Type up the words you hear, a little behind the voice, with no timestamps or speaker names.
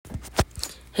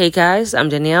Hey guys, I'm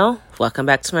Danielle. Welcome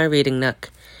back to my Reading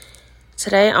Nook.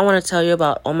 Today I want to tell you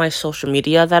about all my social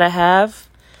media that I have.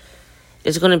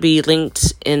 It's going to be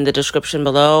linked in the description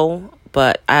below,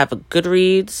 but I have a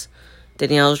Goodreads,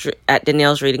 at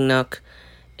Danielle's Reading Nook,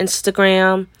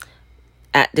 Instagram,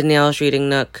 at Danielle's Reading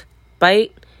Nook,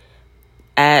 Byte,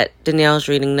 at Danielle's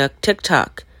Reading Nook,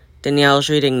 TikTok, Danielle's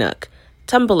Reading Nook,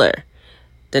 Tumblr,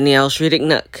 Danielle's Reading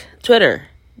Nook, Twitter,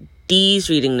 Dee's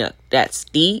Reading Nook. That's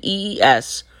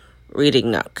DEES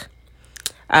Reading Nook.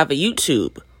 I have a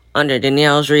YouTube under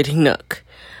Danielle's Reading Nook.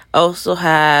 I also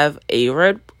have a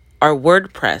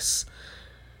WordPress,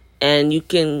 and you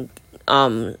can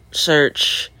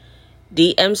search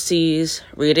DMC's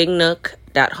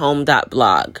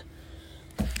readingnook.home.blog.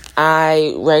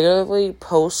 I regularly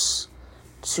post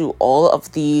to all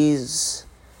of these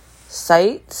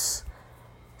sites,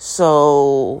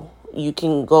 so you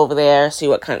can go over there, see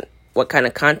what kind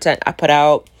of content I put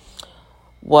out,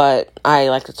 what I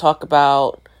like to talk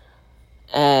about,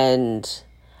 and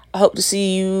I hope to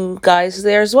see you guys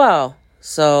there as well.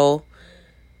 So,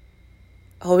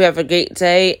 I hope you have a great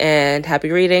day and happy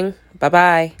reading.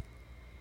 Bye-bye.